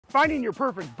Finding your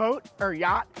perfect boat or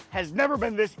yacht has never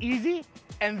been this easy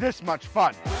and this much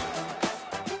fun.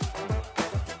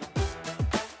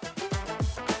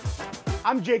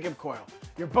 I'm Jacob Coyle,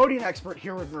 your boating expert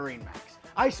here with MarineMax.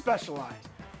 I specialize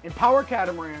in power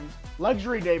catamarans,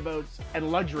 luxury day boats,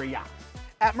 and luxury yachts.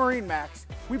 At MarineMax,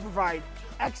 we provide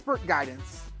expert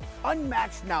guidance,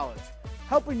 unmatched knowledge,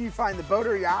 helping you find the boat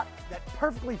or yacht that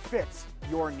perfectly fits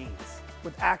your needs,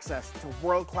 with access to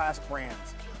world-class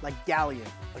brands like Galeon,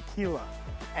 Aquila,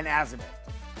 and Azimut.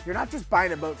 You're not just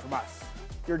buying a boat from us,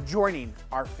 you're joining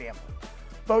our family.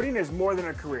 Boating is more than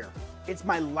a career, it's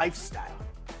my lifestyle.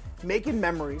 Making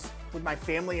memories with my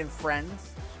family and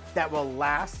friends that will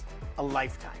last a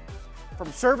lifetime.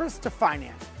 From service to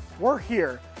finance, we're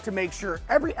here to make sure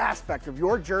every aspect of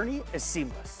your journey is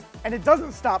seamless. And it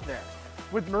doesn't stop there.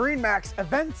 With MarineMax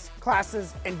events,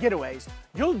 classes, and getaways,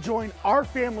 you'll join our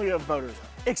family of boaters,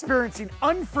 experiencing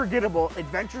unforgettable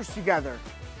adventures together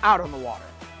out on the water.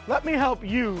 Let me help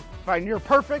you find your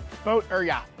perfect boat or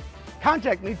yacht.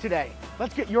 Contact me today.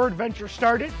 Let's get your adventure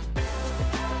started.